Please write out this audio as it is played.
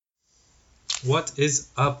What is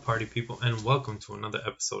up, party people, and welcome to another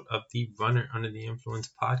episode of the Runner Under the Influence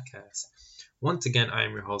podcast. Once again, I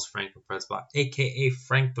am your host, Frank Presbot, aka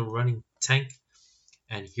Frank the Running Tank,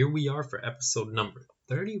 and here we are for episode number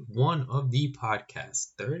 31 of the podcast.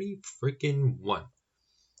 30 freaking 1.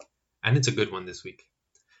 And it's a good one this week.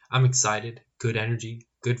 I'm excited, good energy,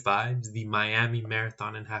 good vibes. The Miami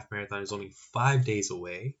Marathon and Half Marathon is only 5 days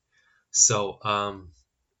away. So,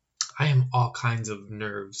 I am all kinds of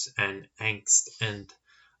nerves and angst and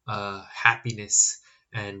happiness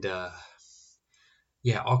and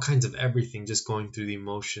all kinds of everything just going through the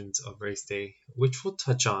emotions of race day, which we'll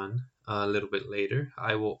touch on a little bit later.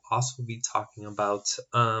 I will also be talking about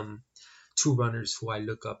two runners who I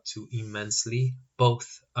look up to immensely,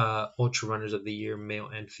 both ultra runners of the year, male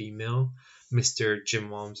and female, Mr. Jim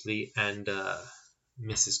Walmsley and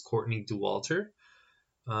Mrs. Courtney Dauwalter.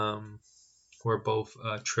 Who are both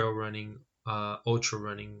trail running, ultra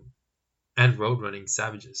running, and road running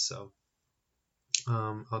savages. So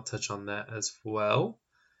I'll touch on that as well.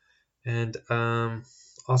 And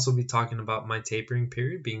also be talking about my tapering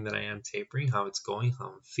period, being that I am tapering, how it's going, how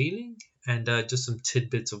I'm feeling, and just some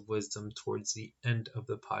tidbits of wisdom towards the end of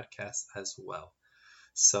the podcast as well.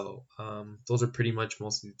 So those are pretty much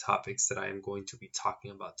most of the topics that I am going to be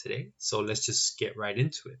talking about today. So let's just get right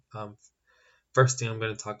into it. First thing I'm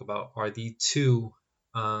going to talk about are the two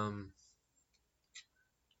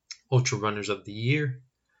ultra runners of the year.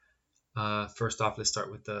 First off, let's start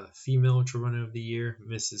with the female ultra runner of the year,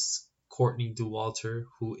 Mrs. Courtney Dauwalter,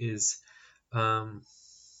 who is,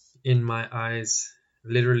 in my eyes,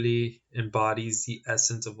 literally embodies the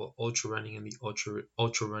essence of what ultra running and the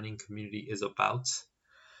ultra running community is about.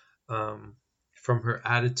 From her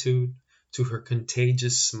attitude to her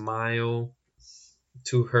contagious smile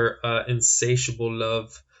to her insatiable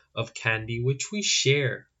love of candy, which we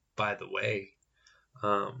share, by the way.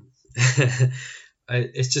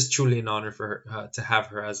 It's just truly an honor for her to have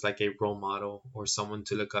her as like a role model or someone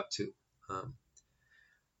to look up to.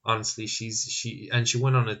 Honestly, she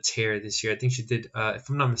went on a tear this year. I think she did, if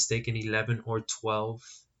I'm not mistaken, 11 or 12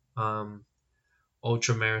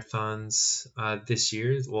 ultra marathons this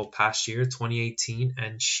year, past year, 2018,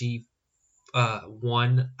 and she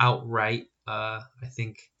won outright. I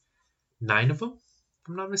think 9 of them, if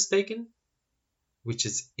I'm not mistaken, which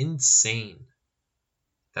is insane.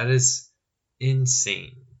 That is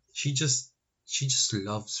insane. She just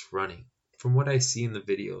loves running. From what I see in the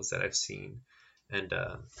videos that I've seen, and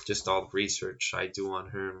just all the research I do on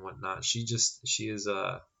her and whatnot, she is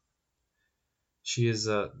the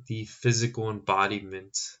physical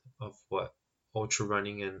embodiment of what ultra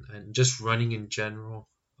running and just running in general,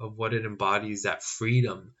 of what it embodies, that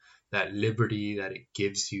freedom, that liberty that it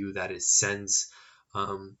gives you, that it sends,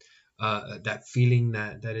 that feeling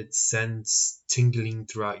that it sends tingling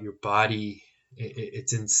throughout your body.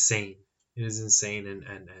 It's insane. It is insane,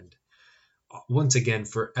 and once again,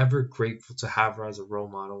 forever grateful to have her as a role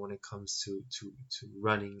model when it comes to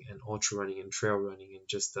running and ultra running and trail running and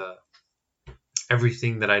just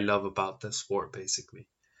everything that I love about the sport, basically.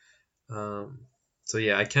 So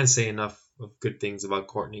yeah, I can't say enough of good things about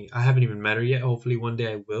Courtney. I haven't even met her yet. Hopefully one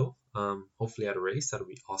day I will. Hopefully at a race. That'll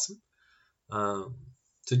be awesome. So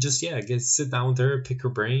just, yeah, I guess sit down with her, pick her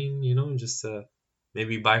brain, and just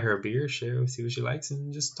maybe buy her a beer, share, see what she likes,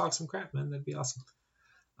 and just talk some crap, man. That'd be awesome.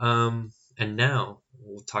 And now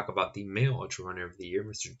we'll talk about the male ultra runner of the year,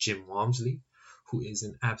 Mr. Jim Walmsley, who is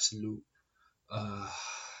an absolute,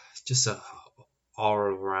 just a all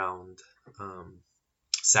around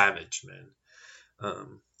savage, man.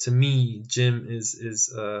 To me, Jim is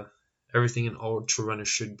everything an ultra runner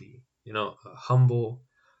should be. Humble,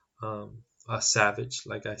 a savage,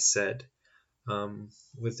 like I said,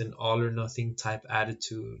 with an all or nothing type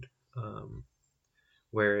attitude.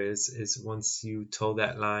 Whereas is once you toe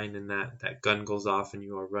that line and that gun goes off and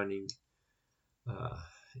you are running,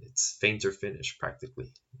 it's faint or finish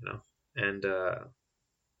practically, And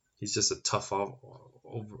he's just a tough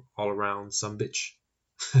all around some bitch.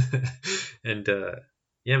 And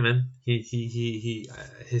yeah, man, he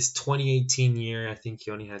his 2018 year, I think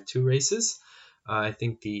he only had 2 races. I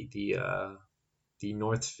think the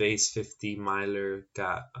North Face 50 miler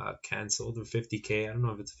got canceled, or 50K. I don't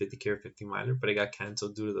know if it's a 50K or 50 miler, but it got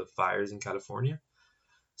canceled due to the fires in California.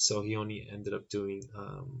 So he only ended up doing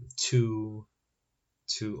two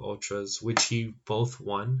ultras, which he both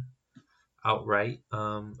won outright.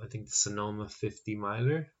 I think the Sonoma 50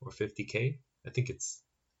 miler or 50K. I think it's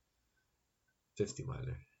 50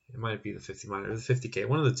 miler. It might be the 50 miler or the 50K,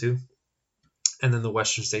 one of the two. And then the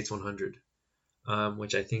Western States 100.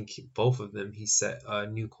 Which I think both of them he set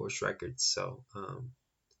new course records. So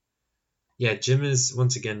yeah, gym is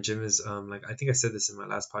like I think I said this in my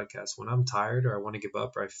last podcast. When I'm tired or I want to give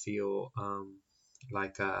up or I feel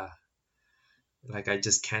like like I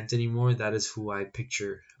just can't anymore, that is who I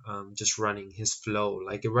picture just running, his flow.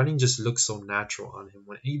 Like running just looks so natural on him,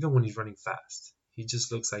 even when he's running fast. He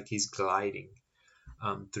just looks like he's gliding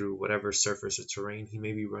through whatever surface or terrain he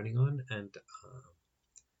may be running on. And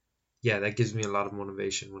yeah, that gives me a lot of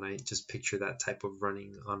motivation when I just picture that type of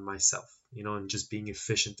running on myself, and just being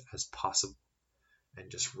efficient as possible and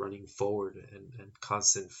just running forward and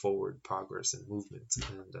constant forward progress and movement.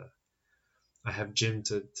 And I have Jim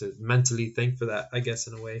to mentally thank for that, I guess,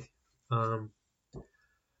 in a way. Um,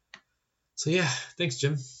 so yeah, thanks,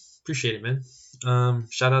 Jim. Appreciate it, man.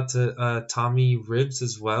 Shout out to Tommy Ribs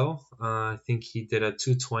as well. I think he did a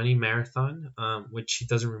 2:20 marathon, which he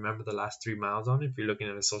doesn't remember the last 3 miles on. If you're looking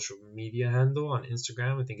at a social media handle on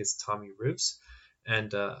Instagram, I think it's Tommy Ribs,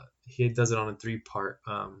 and he does it on a 3-part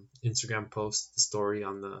Instagram post story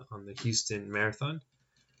on the Houston Marathon.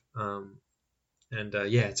 Um, and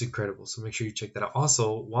yeah, it's incredible. So make sure you check that out.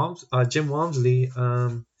 Also, Jim Walmsley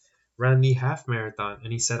ran the half marathon,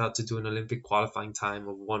 and he set out to do an Olympic qualifying time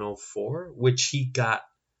of 1:04, which he got,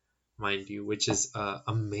 mind you, which is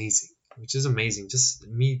amazing. Which is amazing. Just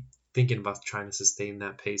me thinking about trying to sustain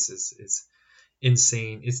that pace is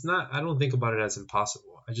insane. It's not. I don't think about it as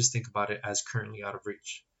impossible. I just think about it as currently out of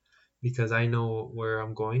reach, because I know where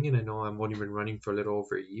I'm going, and I know I've only been running for a little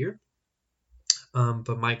over a year.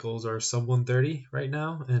 But my goals are sub 130 right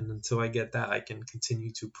now, and until I get that, I can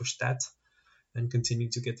continue to push that and continue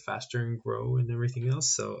to get faster and grow and everything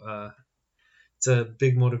else. So it's a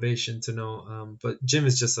big motivation to know. But Jim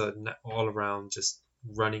is just an all around just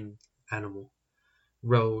running animal,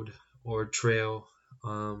 road or trail,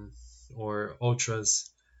 or ultras.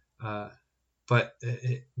 Uh, but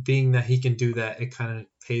being that he can do that, it kind of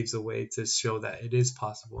paves the way to show that it is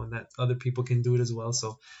possible and that other people can do it as well.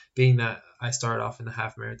 So being that I started off in the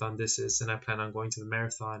half marathon, and I plan on going to the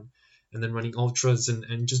marathon and then running ultras,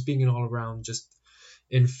 and just being an all around just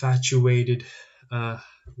infatuated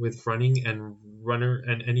with running and runner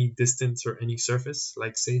and any distance or any surface,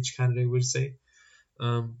 like Sage Canada would say.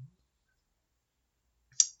 um,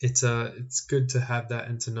 it's good to have that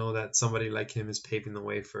and to know that somebody like him is paving the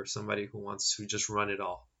way for somebody who wants to just run it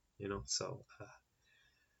all. So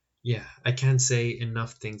yeah, I can't say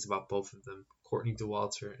enough things about both of them, Courtney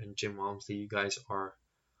Dauwalter and Jim Walmsley. You guys are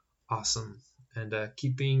awesome, and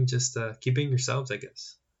keep being yourselves, I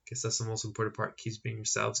guess. That's the most important part. Keep being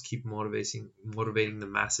yourselves, keep motivating the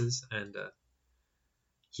masses, and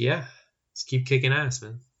yeah, just keep kicking ass,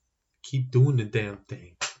 man. Keep doing the damn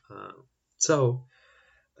thing. So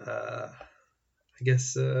I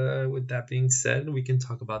guess with that being said, we can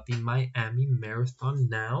talk about the Miami Marathon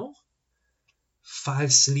now.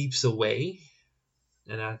 5 sleeps away,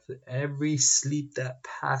 and after every sleep that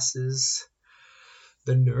passes,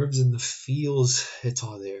 the nerves and the feels, it's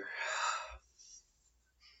all there.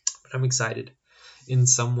 But I'm excited. In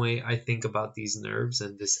some way, I think about these nerves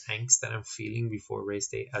and this angst that I'm feeling before race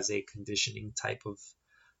day as a conditioning type of,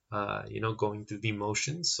 going through the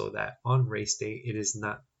motions, so that on race day it is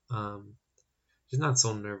not it's not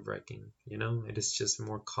so nerve wracking. It is just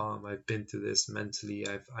more calm. I've been through this mentally.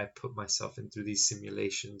 I put myself in through these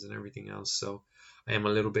simulations and everything else, so I am a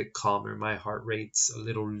little bit calmer. My heart rate's a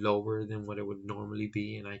little lower than what it would normally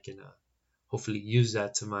be, and I can hopefully use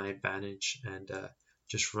that to my advantage and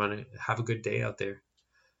just run it. Have a good day out there.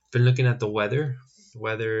 Been looking at the weather.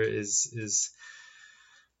 Weather is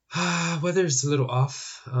weather's a little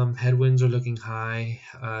off. Headwinds are looking high.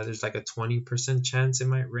 There's like a 20% chance it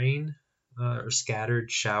might rain, or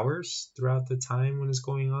scattered showers throughout the time when it's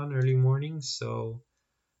going on early morning. So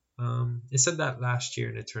it said that last year,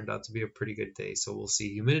 and it turned out to be a pretty good day. So we'll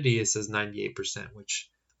see. Humidity, it says 98%, which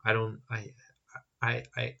I don't. I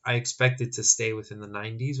expect it to stay within the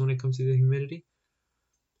 90s when it comes to the humidity.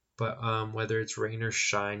 But whether it's rain or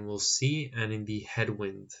shine, we'll see. And in the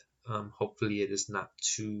headwind, hopefully it is not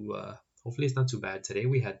too. Hopefully it's not too bad. Today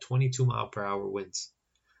we had 22-mile-per-hour winds,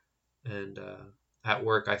 and at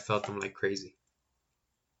work I felt them like crazy.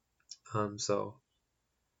 So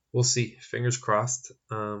we'll see. Fingers crossed.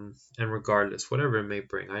 And regardless, whatever it may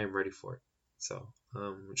bring, I am ready for it. So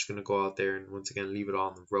I'm just gonna go out there and once again leave it all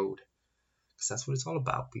on the road, because that's what it's all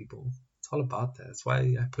about, people. It's all about that. That's why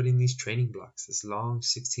I put in these training blocks, this long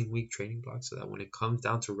 16-week training block, so that when it comes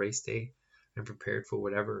down to race day, I'm prepared for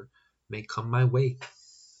whatever may come my way.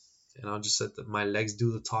 And I'll just let my legs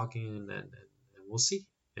do the talking, and we'll see.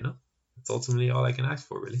 It's ultimately all I can ask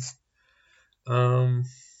for, really.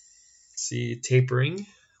 See, tapering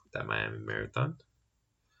that Miami Marathon.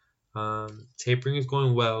 Tapering is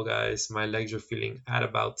going well, guys. My legs are feeling at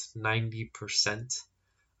about 90%.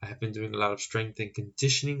 I have been doing a lot of strength and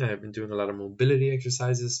conditioning. I have been doing a lot of mobility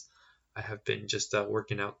exercises. I have been just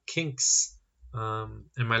working out kinks. And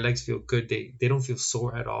my legs feel good. They don't feel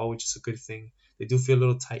sore at all, which is a good thing. They do feel a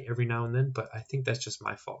little tight every now and then, but I think that's just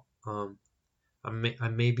my fault. I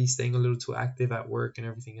may be staying a little too active at work and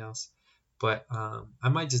everything else, but I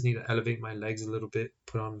might just need to elevate my legs a little bit,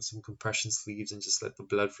 put on some compression sleeves, and just let the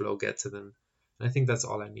blood flow get to them. And I think that's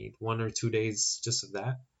all I need. 1 or 2 days just of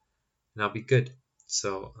that, and I'll be good.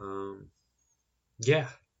 So yeah,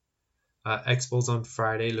 Expo's on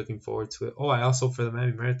Friday. Looking forward to it. Oh, I also for the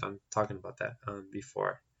Miami Marathon talking about that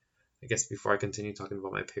before I continue talking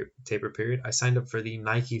about my taper period, I signed up for the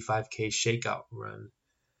Nike 5K Shakeout run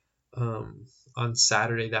on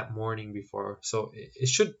Saturday that morning before, so it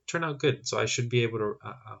should turn out good. So I should be able to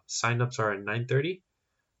sign ups are at 9:30,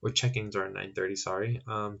 or check-ins are at 9:30. Sorry,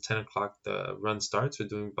 10 o'clock the run starts. We're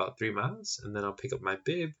doing about 3 miles, and then I'll pick up my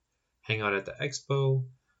bib, hang out at the expo.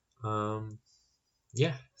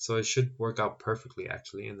 Yeah, so it should work out perfectly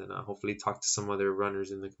actually, and then I'll hopefully talk to some other runners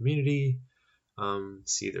in the community,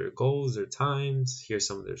 see their goals, their times, hear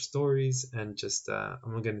some of their stories, and just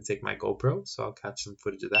I'm gonna take my GoPro, so I'll catch some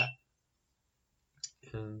footage of that.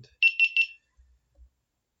 And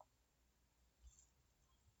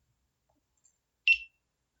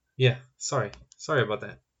yeah, sorry about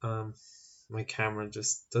that. My camera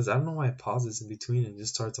just does, I don't know why it pauses in between and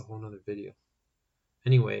just starts a whole nother video.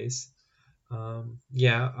 Anyways,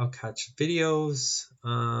 yeah, I'll catch videos,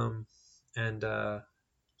 and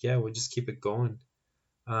yeah, we'll just keep it going.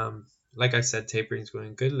 Like I said, tapering is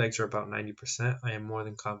going good. Legs are about 90%. I am more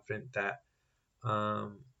than confident that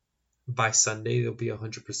by Sunday they'll be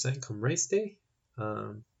 100% come race day.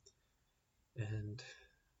 And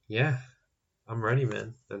yeah, I'm ready,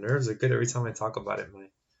 man. The nerves are good every time I talk about it. I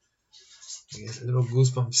get little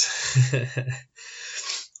goosebumps.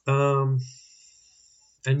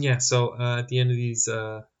 And yeah, so at the end of these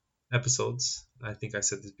episodes, I think I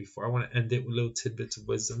said this before, I want to end it with little tidbits of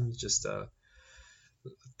wisdom, just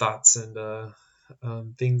thoughts and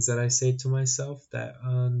things that I say to myself that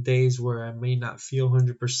on days where I may not feel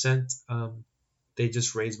 100%, they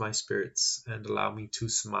just raise my spirits and allow me to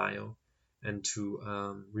smile and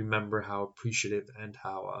to remember how appreciative and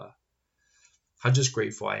how just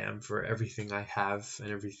grateful I am for everything I have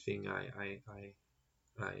and everything I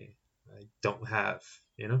don't have,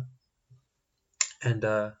 you know. And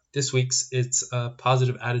this week's it's a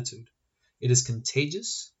positive attitude. It is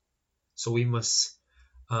contagious, so we must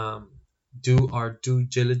do our due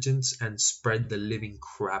diligence and spread the living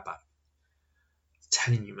crap out. I'm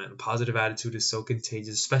telling you, man, a positive attitude is so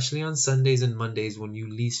contagious, especially on Sundays and Mondays when you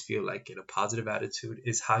least feel like it. A positive attitude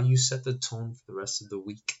is how you set the tone for the rest of the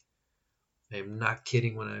week. I am not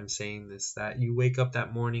kidding when I'm saying this, that you wake up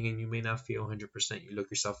that morning and you may not feel 100%. You look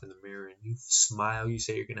yourself in the mirror and you smile. You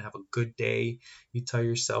say you're going to have a good day. You tell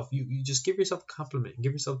yourself, you just give yourself a compliment.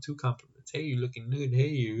 Give yourself 2 compliments. Hey, you're looking good. Hey,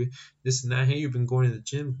 you this and that. Hey, you've been going to the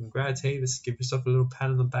gym. Congrats. Hey, let's give yourself a little pat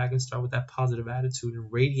on the back and start with that positive attitude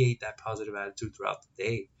and radiate that positive attitude throughout the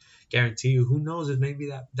day. Guarantee you, who knows if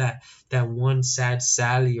maybe that one sad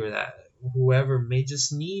Sally or that whoever may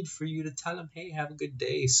just need for you to tell them, hey, have a good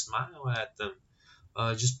day, smile at them,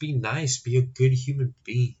 just be nice, be a good human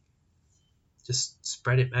being, just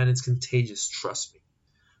spread it, man. It's contagious. Trust me.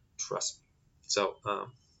 So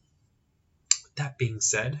that being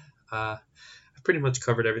said, I pretty much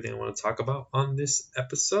covered everything I want to talk about on this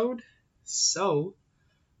episode, so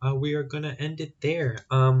we are gonna end it there.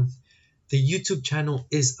 The YouTube channel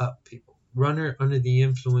is up, people. Runner Under the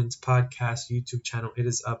Influence podcast YouTube channel, it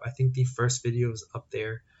is up. I think the first video is up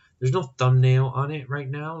there. There's no thumbnail on it right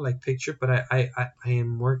now, like picture, but I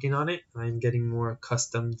am working on it. I'm getting more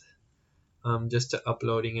accustomed just to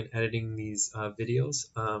uploading and editing these videos.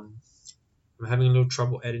 I'm having a little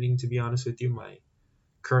trouble editing, to be honest with you. My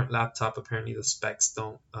current laptop, apparently the specs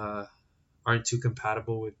aren't too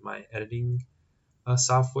compatible with my editing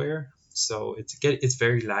software, so it's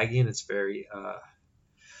very laggy and it's very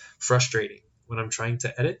frustrating when I'm trying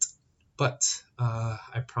to edit, but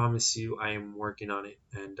I promise you I am working on it,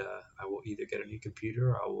 and I will either get a new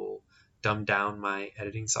computer or I will dumb down my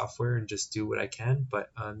editing software and just do what I can.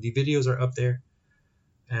 But the videos are up there,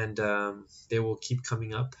 and they will keep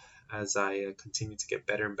coming up as I continue to get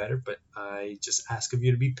better and better. But I just ask of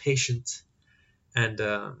you to be patient, and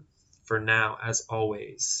for now, as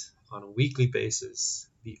always, on a weekly basis,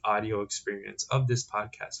 the audio experience of this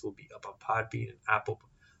podcast will be up on Podbean and Apple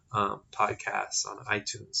podcasts on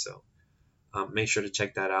iTunes. So make sure to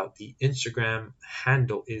check that out. The Instagram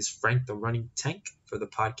handle is Frank the Running Tank for the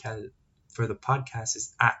podcast for the podcast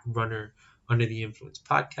is at Runner Under the Influence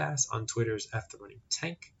Podcast. On Twitter is F the Running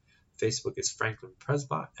Tank. Facebook is Franklin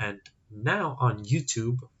Presbot. And now on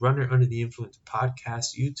YouTube, Runner Under the Influence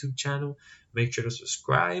Podcast YouTube channel. Make sure to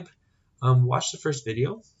subscribe. Watch the first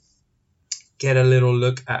video. Get a little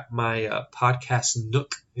look at my podcast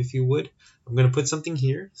nook, if you would. I'm going to put something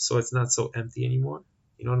here so it's not so empty anymore.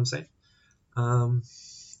 You know what I'm saying?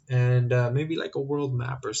 And maybe like a world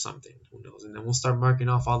map or something. Who knows? And then we'll start marking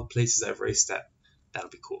off all the places I've raced at. That'll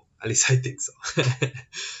be cool. At least I think so.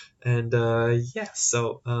 And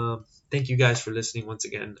so thank you guys for listening once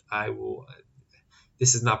again. I will.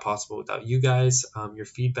 This is not possible without you guys. Your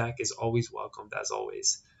feedback is always welcomed, as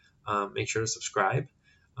always. Make sure to subscribe.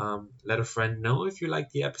 Let a friend know if you like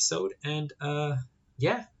the episode. And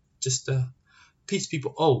just peace,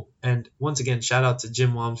 people. Oh, and once again, shout out to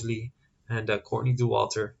Jim Walmsley and Courtney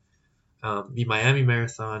Dauwalter. The Miami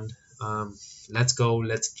Marathon. Let's go.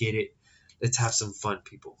 Let's get it. Let's have some fun,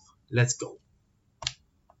 people. Let's go.